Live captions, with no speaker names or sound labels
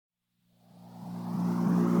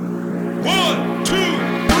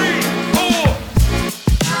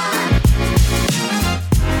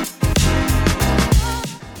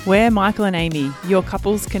We're Michael and Amy, your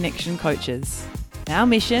couples connection coaches. Our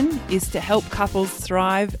mission is to help couples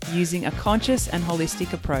thrive using a conscious and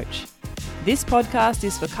holistic approach. This podcast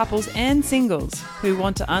is for couples and singles who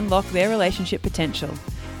want to unlock their relationship potential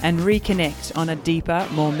and reconnect on a deeper,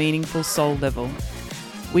 more meaningful soul level.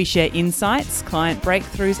 We share insights, client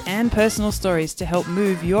breakthroughs, and personal stories to help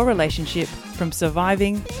move your relationship from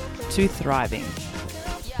surviving to thriving.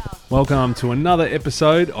 Welcome to another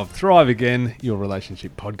episode of Thrive Again, your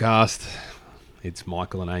relationship podcast. It's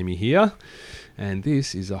Michael and Amy here, and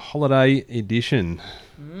this is a holiday edition.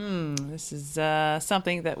 This is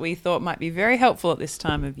something that we thought might be very helpful at this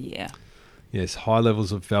time of year. Yes, high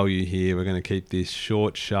levels of value here. We're going to keep this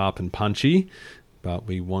short, sharp and punchy, but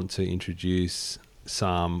we want to introduce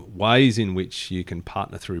some ways in which you can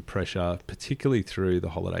partner through pressure, particularly through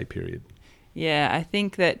the holiday period. Yeah, I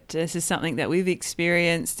think that this is something that we've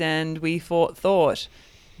experienced, and we thought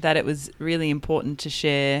that it was really important to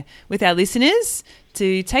share with our listeners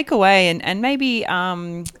to take away and maybe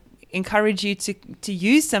encourage you to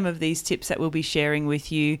use some of these tips that we'll be sharing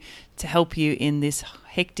with you to help you in this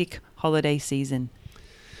hectic holiday season.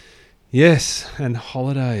 Yes, and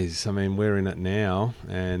holidays. I mean, we're in it now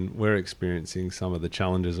and we're experiencing some of the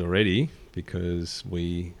challenges already because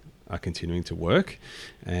we are continuing to work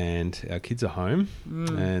and our kids are home,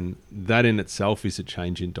 and that in itself is a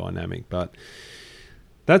change in dynamic. But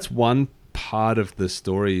that's one part of the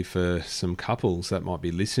story for some couples that might be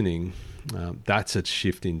listening. That's a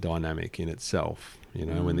shift in dynamic in itself. You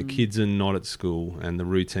know, when the kids are not at school and the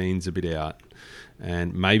routine's a bit out,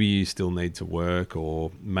 and maybe you still need to work,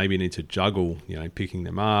 or maybe you need to juggle, you know, picking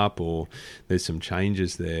them up, or there's some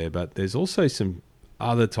changes there. But there's also some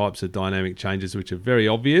other types of dynamic changes which are very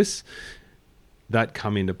obvious that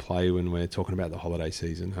come into play when we're talking about the holiday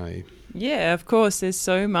season, hey? Yeah, of course. There's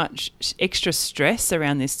so much extra stress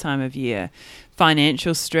around this time of year.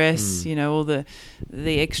 Financial stress, you know, all the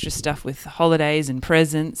extra stuff with holidays and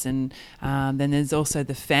presents, and then there's also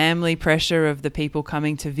the family pressure of the people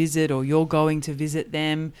coming to visit, or you're going to visit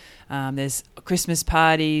them. There's Christmas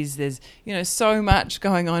parties. There's, you know, so much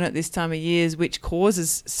going on at this time of years, which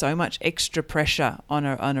causes so much extra pressure on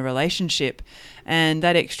a relationship, and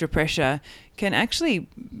that extra pressure can actually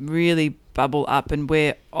really bubble up, and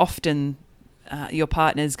where often your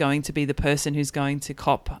partner is going to be the person who's going to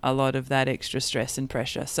cop a lot of that extra stress and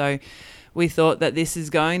pressure. So we thought that this is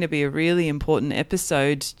going to be a really important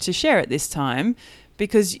episode to share at this time,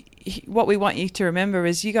 because what we want you to remember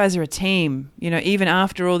is you guys are a team. You know, even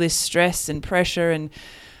after all this stress and pressure and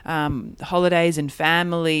holidays and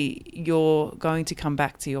family, you're going to come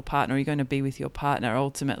back to your partner. You're going to be with your partner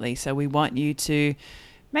ultimately. So we want you to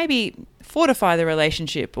maybe fortify the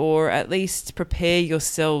relationship, or at least prepare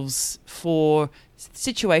yourselves for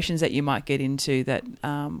situations that you might get into that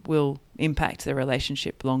will impact the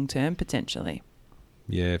relationship long term potentially.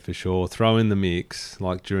 Yeah, for sure. Throw in the mix,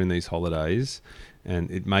 like during these holidays, and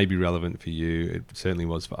it may be relevant for you. It certainly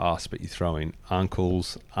was for us, but you throw in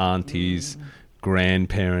uncles, aunties,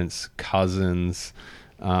 grandparents, cousins,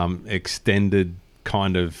 extended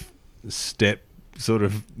kind of step sort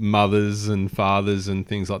of mothers and fathers and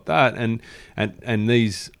things like that, and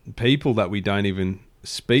these people that we don't even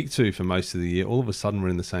speak to for most of the year, all of a sudden we're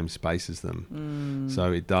in the same space as them.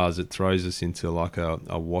 So it throws us into like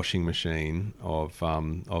a washing machine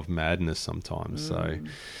of madness sometimes. So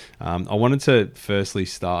I wanted to firstly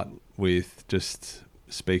start with just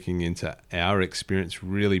speaking into our experience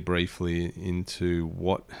really briefly into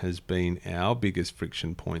what has been our biggest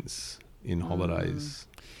friction points in holidays.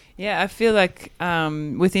 Yeah, I feel like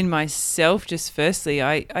within myself, just firstly,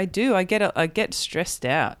 I get stressed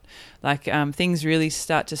out. Like things really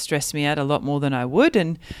start to stress me out a lot more than I would,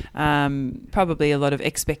 and probably a lot of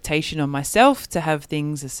expectation on myself to have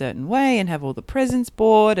things a certain way and have all the presents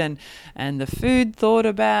bought and the food thought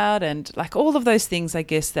about, and like all of those things, I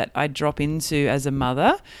guess, that I drop into as a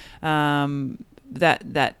mother,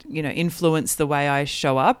 that you know, influence the way I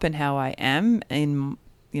show up and how I am in,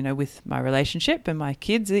 you know, with my relationship and my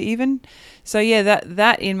kids even. So yeah,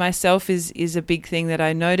 that in myself is a big thing that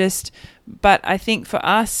I noticed. But I think for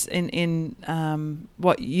us in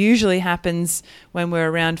what usually happens when we're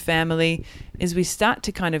around family is we start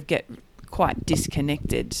to kind of get quite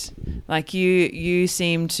disconnected. Like you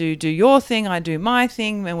seem to do your thing, I do my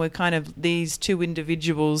thing, and we're kind of these two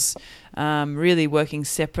individuals really working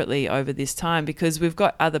separately over this time, because we've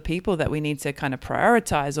got other people that we need to kind of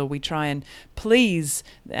prioritize, or we try and please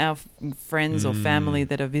our friends or family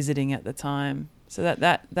that are visiting at the time. So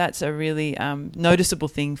that's a really noticeable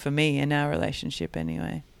thing for me in our relationship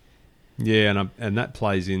anyway. Yeah, and that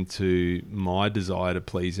plays into my desire to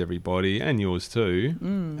please everybody and yours too.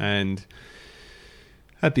 And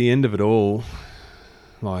at the end of it all,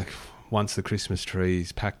 like once the Christmas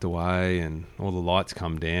tree's packed away and all the lights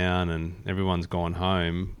come down and everyone's gone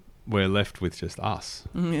home, we're left with just us,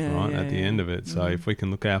 at the end of it. So if we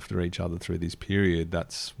can look after each other through this period,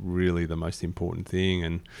 that's really the most important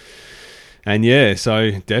thing. And yeah,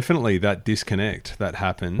 so definitely that disconnect that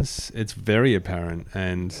happens, it's very apparent.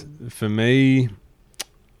 And for me,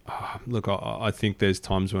 look, I think there's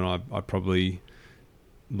times when I probably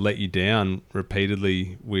let you down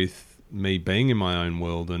repeatedly with me being in my own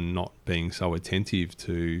world and not being so attentive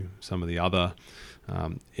to some of the other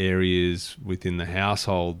areas within the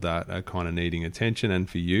household that are kind of needing attention, and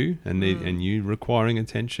for you and you requiring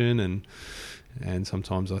attention, and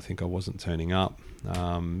sometimes I think I wasn't turning up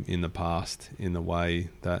in the past in the way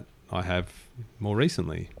that I have more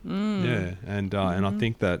recently. And I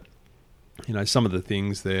think that, you know, some of the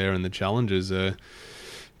things there and the challenges are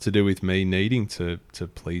to do with me needing to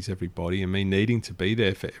please everybody and me needing to be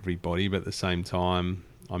there for everybody, but at the same time,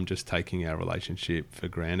 I'm just taking our relationship for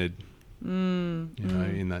granted.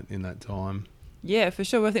 In that time. Yeah, for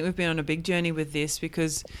sure. I think we've been on a big journey with this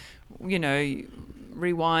because, you know,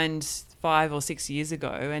 rewind 5 or 6 years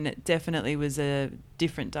ago, and it definitely was a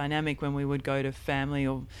different dynamic when we would go to family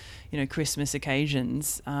or, you know, Christmas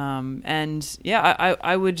occasions. And yeah,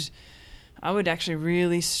 I would actually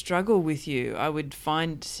really struggle with you. I would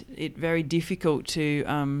find it very difficult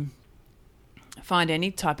to find any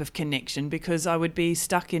type of connection because I would be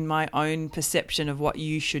stuck in my own perception of what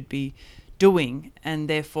you should be doing, and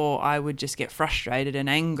therefore I would just get frustrated and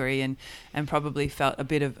angry and probably felt a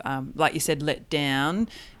bit of, like you said, let down,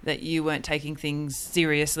 that you weren't taking things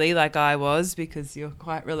seriously like I was, because you're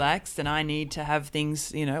quite relaxed and I need to have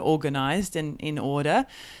things, you know, organised and in order.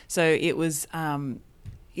 So it was...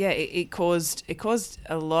 it caused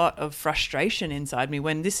a lot of frustration inside me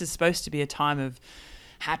when this is supposed to be a time of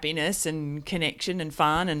happiness and connection and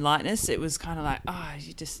fun and lightness. It was kind of like,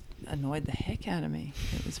 you just annoyed the heck out of me.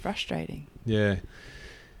 It was frustrating. Yeah.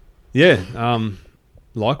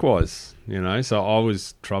 Likewise, you know, so I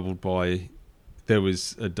was troubled by, there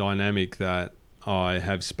was a dynamic that I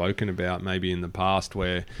have spoken about maybe in the past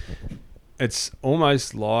where it's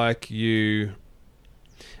almost like you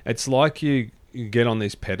get on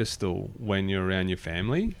this pedestal when you're around your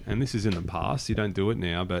family, and this is in the past, you don't do it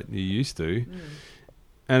now, but you used to.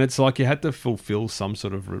 And it's like you had to fulfill some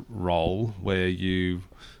sort of role where you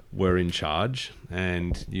were in charge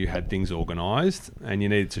and you had things organised and you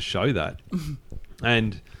needed to show that.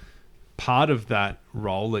 And part of that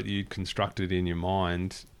role that you constructed in your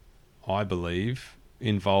mind, I believe,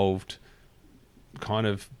 involved kind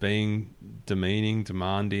of being demeaning,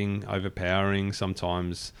 demanding, overpowering.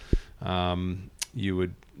 Sometimes you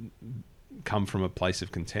would come from a place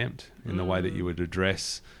of contempt in the way that you would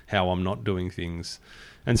address how I'm not doing things.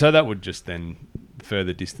 And so that would just then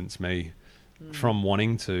further distance me from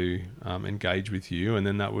wanting to engage with you, and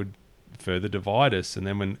then that would further divide us. And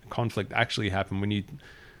then when conflict actually happened, when you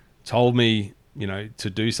told me, you know,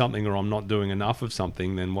 to do something or I'm not doing enough of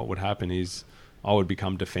something, then what would happen is I would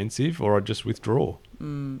become defensive or I'd just withdraw.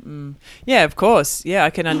 Yeah, of course. Yeah, I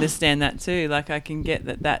can understand that too. Like, I can get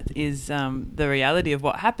that is the reality of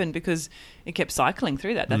what happened, because it kept cycling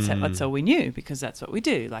through that. That's all we knew, because that's what we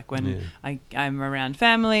do. Like, when I'm around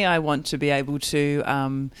family, I want to be able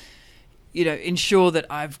to, ensure that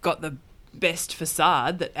I've got the best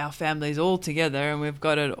facade, that our family's all together and we've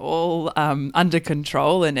got it all under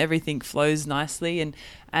control and everything flows nicely.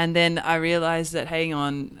 And then I realised that, hang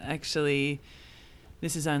on, actually,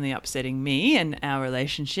 this is only upsetting me and our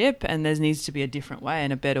relationship, and there needs to be a different way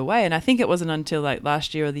and a better way. And I think it wasn't until like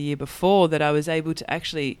last year or the year before that I was able to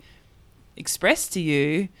actually express to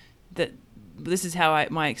you that this is how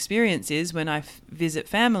my experience is when I visit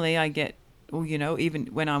family. I get, well, you know, even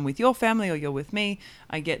when I'm with your family or you're with me,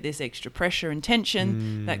 I get this extra pressure and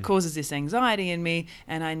tension that causes this anxiety in me,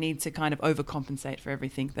 and I need to kind of overcompensate for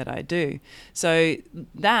everything that I do. So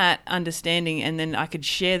that understanding, and then I could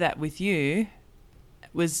share that with you,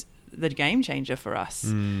 was the game changer for us,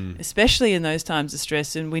 especially in those times of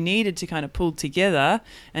stress. And we needed to kind of pull together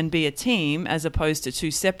and be a team, as opposed to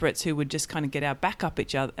two separates who would just kind of get our back up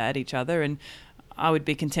at each other. And I would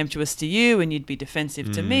be contemptuous to you and you'd be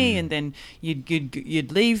defensive to me, and then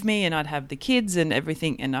you'd leave me and I'd have the kids and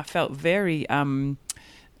everything. And I felt very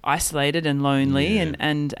isolated and lonely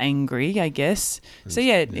and angry, I guess.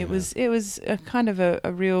 It was a kind of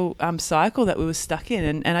a real cycle that we were stuck in,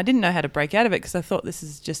 and I didn't know how to break out of it, because I thought, this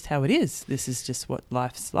is just how it is. This is just what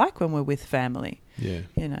life's like when we're with family. Yeah,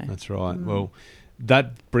 you know. That's right. Well,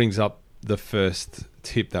 that brings up the first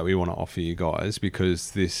tip that we want to offer you guys,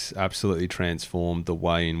 because this absolutely transformed the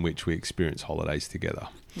way in which we experience holidays together.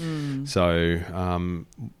 So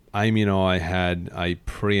Amy and I had a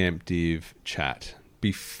preemptive chat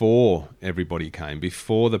before everybody came,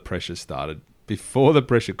 before the pressure started, before the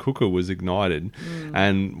pressure cooker was ignited,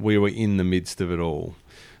 and we were in the midst of it all.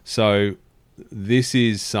 So this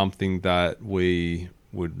is something that we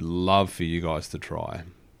would love for you guys to try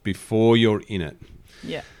before you're in it.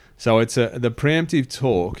 Yeah. So the preemptive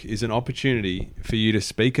talk is an opportunity for you to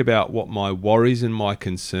speak about what my worries and my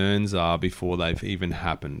concerns are before they've even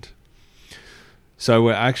happened. So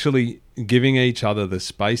we're actually giving each other the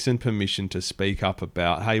space and permission to speak up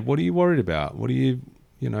about, hey, what are you worried about? What are you,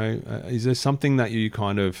 is there something that you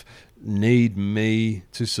kind of need me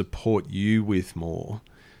to support you with more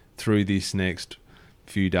through this next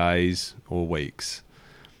few days or weeks?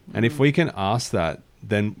 And if we can ask that,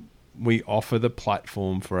 then we offer the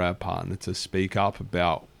platform for our partner to speak up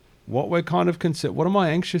about what we're kind of concerned. What am I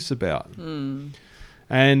anxious about?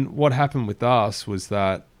 And what happened with us was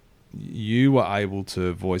that you were able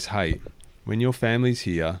to voice, hey, when your family's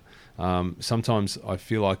here, sometimes I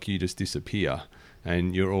feel like you just disappear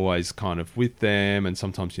and you're always kind of with them, and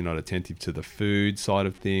sometimes you're not attentive to the food side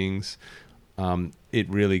of things. It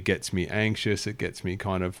really gets me anxious. It gets me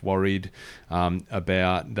kind of worried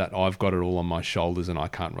about that I've got it all on my shoulders and I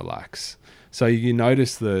can't relax. So you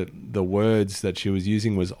notice the words that she was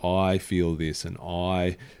using was, I feel this and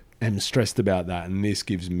I am stressed about that and this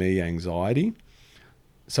gives me anxiety.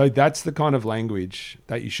 So that's the kind of language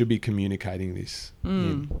that you should be communicating this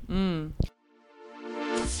in.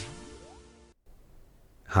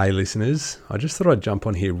 Hey listeners, I just thought I'd jump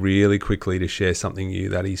on here really quickly to share something new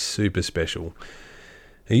that is super special.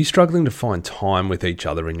 Are you struggling to find time with each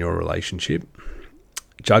other in your relationship?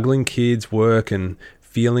 Juggling kids, work, and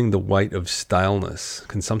feeling the weight of staleness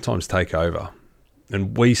can sometimes take over.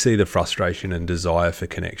 And we see the frustration and desire for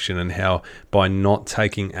connection, and how by not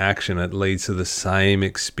taking action it leads to the same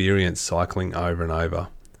experience cycling over and over.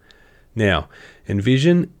 Now,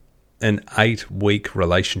 envision an 8-week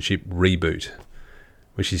relationship reboot,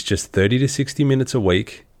 which is just 30 to 60 minutes a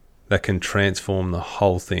week that can transform the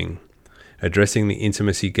whole thing, addressing the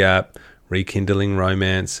intimacy gap, rekindling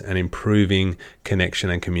romance, and improving connection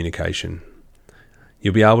and communication.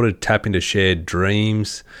 You'll be able to tap into shared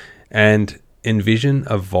dreams and envision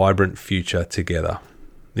a vibrant future together.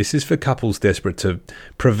 This is for couples desperate to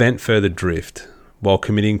prevent further drift while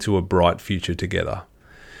committing to a bright future together.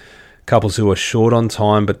 Couples who are short on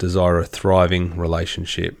time but desire a thriving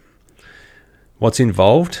relationship. What's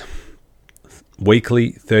involved?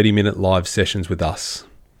 Weekly 30-minute live sessions with us.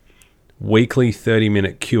 Weekly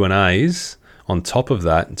 30-minute Q&As on top of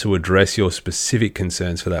that to address your specific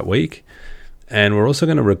concerns for that week. And we're also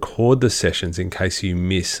going to record the sessions in case you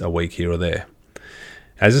miss a week here or there.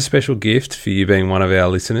 As a special gift for you being one of our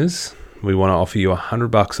listeners, we want to offer you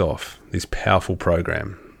 $100 off this powerful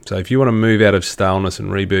program. So if you want to move out of staleness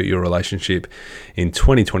and reboot your relationship in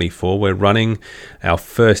 2024, we're running our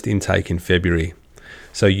first intake in February.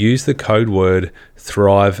 So use the code word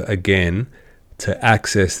THRIVEAGAIN to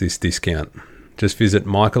access this discount. Just visit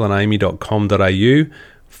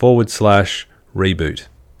michaelandamy.com.au/reboot.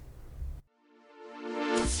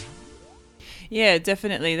 Yeah,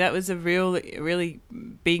 definitely. That was a really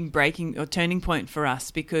big breaking or turning point for us,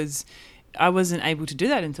 because I wasn't able to do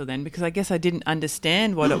that until then, because I guess I didn't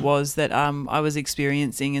understand what it was that I was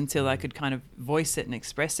experiencing until I could kind of voice it and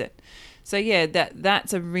express it. So yeah,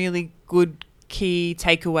 that's a really good key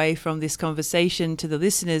takeaway from this conversation to the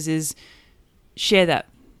listeners is share that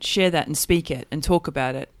and speak it and talk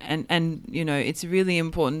about it. And it's really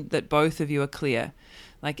important that both of you are clear.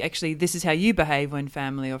 Like, actually, this is how you behave when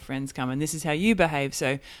family or friends come, and this is how you behave.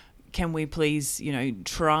 So can we please,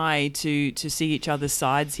 try to see each other's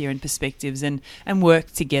sides here and perspectives and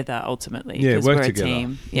work together ultimately? Yeah, because work we're together. A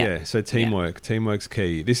team. Yeah, so teamwork. Yeah. Teamwork's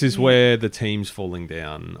key. This is where the team's falling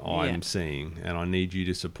down, I'm seeing, and I need you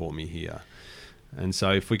to support me here. And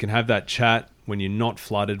so if we can have that chat when you're not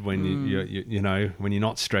flooded, when when you're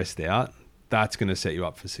not stressed out, that's going to set you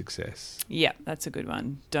up for success. Yeah, that's a good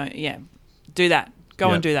one. Do that.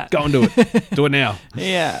 Go and do that. Go and do it. Do it now.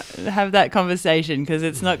 Yeah, have that conversation, because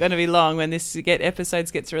it's not going to be long when this episodes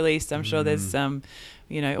gets released. I'm sure there's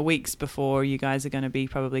weeks before you guys are going to be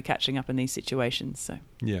probably catching up in these situations. So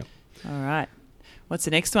yeah. All right. What's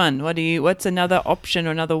the next one? What's another option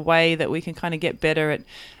or another way that we can kind of get better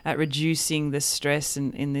at reducing the stress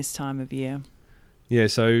in this time of year? Yeah,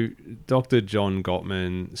 so Dr. John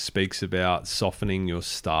Gottman speaks about softening your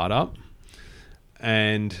startup.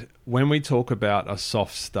 And when we talk about a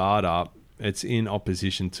soft startup, it's in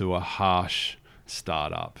opposition to a harsh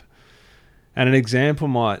startup. And an example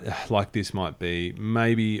might be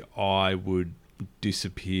maybe I would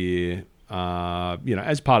disappear,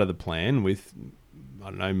 as part of the plan with, I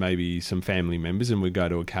don't know, maybe some family members, and we go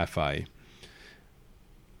to a cafe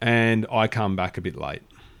and I come back a bit late.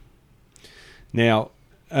 Now,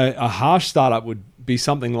 a harsh startup would be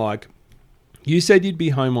something like, you said you'd be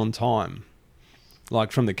home on time,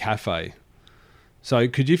 like from the cafe. So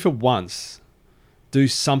could you for once do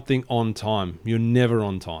something on time? You're never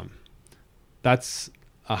on time. That's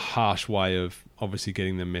a harsh way of obviously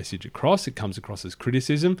getting the message across. It comes across as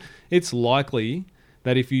criticism. It's likely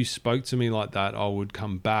that if you spoke to me like that, I would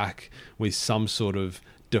come back with some sort of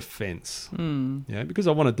defense. Because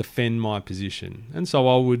I want to defend my position. And so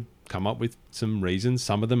I would come up with some reasons.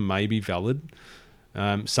 Some of them may be valid.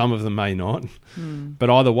 Some of them may not. But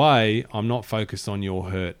either way, I'm not focused on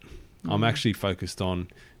your hurt. I'm actually focused on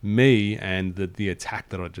me and the attack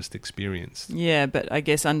that I just experienced. Yeah, but I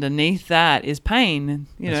guess underneath that is pain.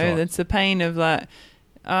 That's the pain of like,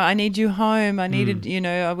 I need you home. I needed,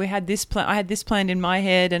 we had this plan. I had this planned in my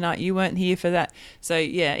head, and you weren't here for that. So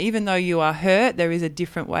yeah, even though you are hurt, there is a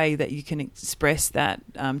different way that you can express that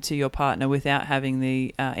to your partner without having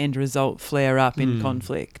the end result flare up in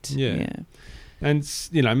conflict. Yeah. And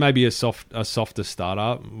maybe a softer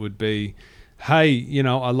startup would be, hey,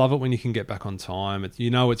 I love it when you can get back on time.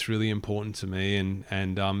 It's really important to me,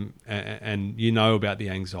 and about the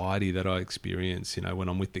anxiety that I experience, when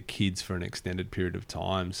I'm with the kids for an extended period of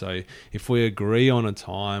time. So if we agree on a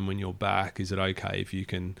time when you're back, is it okay if you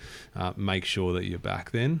can make sure that you're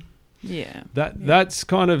back then? Yeah. That's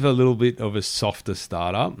kind of a little bit of a softer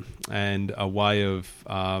startup and a way of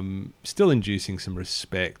still inducing some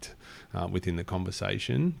respect within the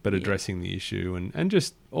conversation, but addressing the issue and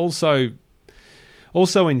just also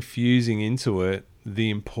infusing into it the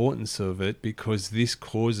importance of it, because this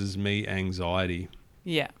causes me anxiety.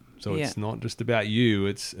 Yeah. So it's not just about you.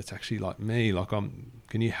 It's actually like me. Like,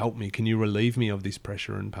 can you help me? Can you relieve me of this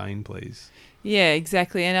pressure and pain, please? Yeah,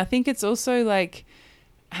 exactly. And I think it's also like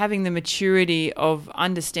having the maturity of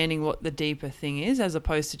understanding what the deeper thing is, as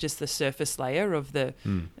opposed to just the surface layer of the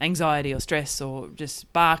anxiety or stress or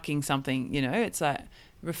just barking something. It's like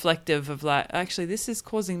reflective of like, actually, this is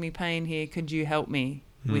causing me pain here. Could you help me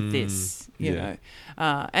with this? You know,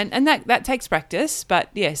 and that takes practice. But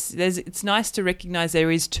yes, it's nice to recognize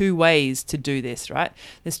there is two ways to do this, right?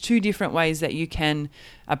 There's two different ways that you can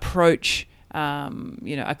approach,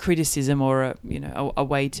 a criticism or a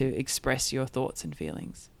way to express your thoughts and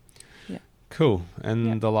feelings. Cool.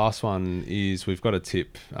 And the last one is, we've got a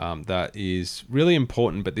tip that is really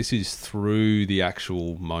important, but this is through the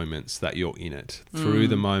actual moments that you're in it, through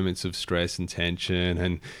the moments of stress and tension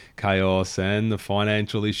and chaos and the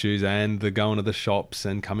financial issues and the going to the shops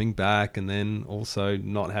and coming back, and then also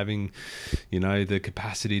not having, the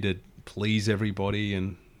capacity to please everybody,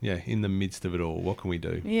 and in the midst of it all, what can we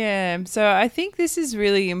do? Yeah. So I think this is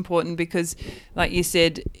really important because, like you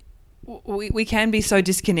said, we can be so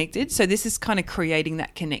disconnected. So this is kind of creating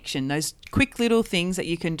that connection, those quick little things that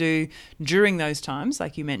you can do during those times,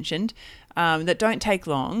 like you mentioned, that don't take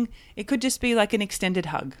long. It could just be like an extended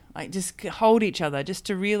hug, like just hold each other, just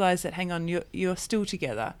to realize that, hang on, you're still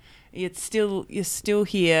together. You're still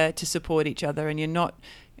here to support each other, and you're not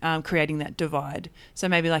creating that divide. So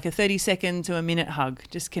maybe like a 30-second to a minute hug,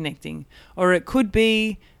 just connecting. Or it could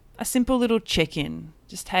be a simple little check-in.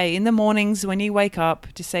 Just, hey, in the mornings when you wake up,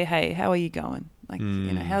 just say, hey, how are you going? Like,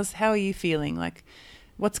 how are you feeling? Like,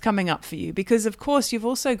 what's coming up for you? Because, of course, you've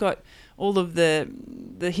also got all of the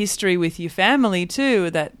history with your family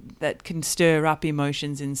too that can stir up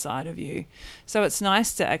emotions inside of you. So it's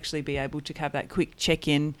nice to actually be able to have that quick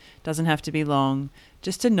check-in. Doesn't have to be long,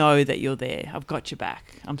 just to know that you're there. I've got your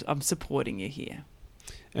back. I'm supporting you here.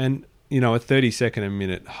 And a 30-second a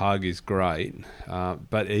minute hug is great,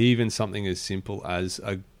 but even something as simple as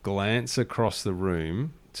a glance across the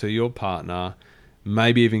room to your partner,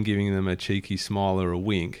 maybe even giving them a cheeky smile or a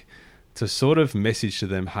wink, to sort of message to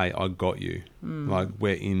them, hey, I got you. Like,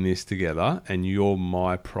 we're in this together and you're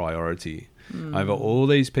my priority. Over all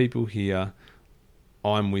these people here,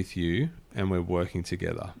 I'm with you and we're working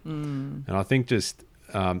together. And I think just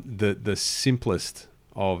the simplest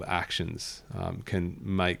of actions can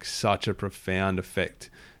make such a profound effect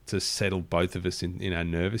to settle both of us in our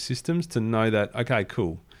nervous systems, to know that, okay,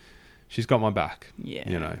 cool, she's got my back. It's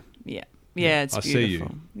beautiful. See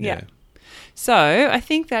you. So I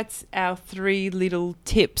think that's our 3 little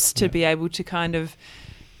tips to be able to kind of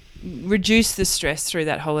reduce the stress through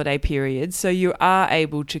that holiday period, so you are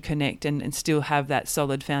able to connect and still have that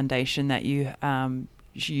solid foundation that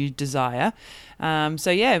you desire.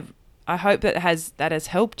 I hope that has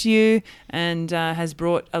helped you and has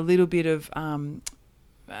brought a little bit of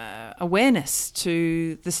awareness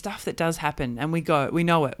to the stuff that does happen, and we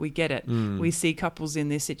know it, we get it. We see couples in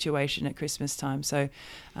this situation at Christmas time, so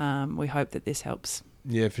we hope that this helps.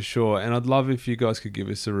 Yeah, for sure. And I'd love if you guys could give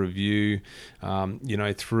us a review,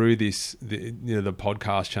 through the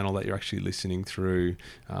podcast channel that you're actually listening through.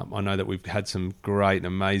 I know that we've had some great and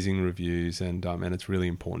amazing reviews, and it's really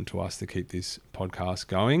important to us to keep this podcast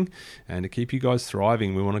going and to keep you guys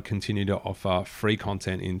thriving. We want to continue to offer free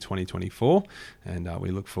content in 2024, and we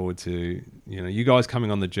look forward to you guys coming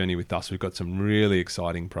on the journey with us. We've got some really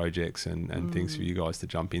exciting projects and things for you guys to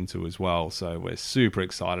jump into as well. So we're super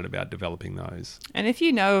excited about developing those. And if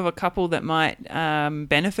you know of a couple that might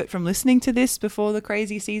benefit from listening to this before the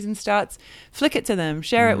crazy season starts, flick it to them,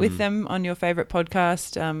 share it with them on your favorite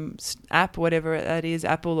podcast app, whatever that is,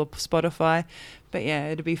 Apple or Spotify. But yeah,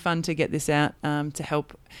 it'd be fun to get this out to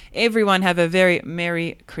help everyone have a very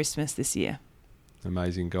Merry Christmas this year.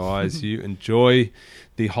 Amazing, guys. You enjoy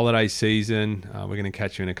the holiday season. We're going to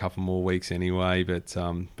catch you in a couple more weeks anyway. But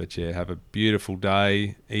yeah, have a beautiful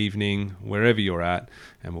day, evening, wherever you're at,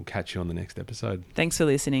 and we'll catch you on the next episode. Thanks for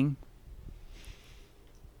listening.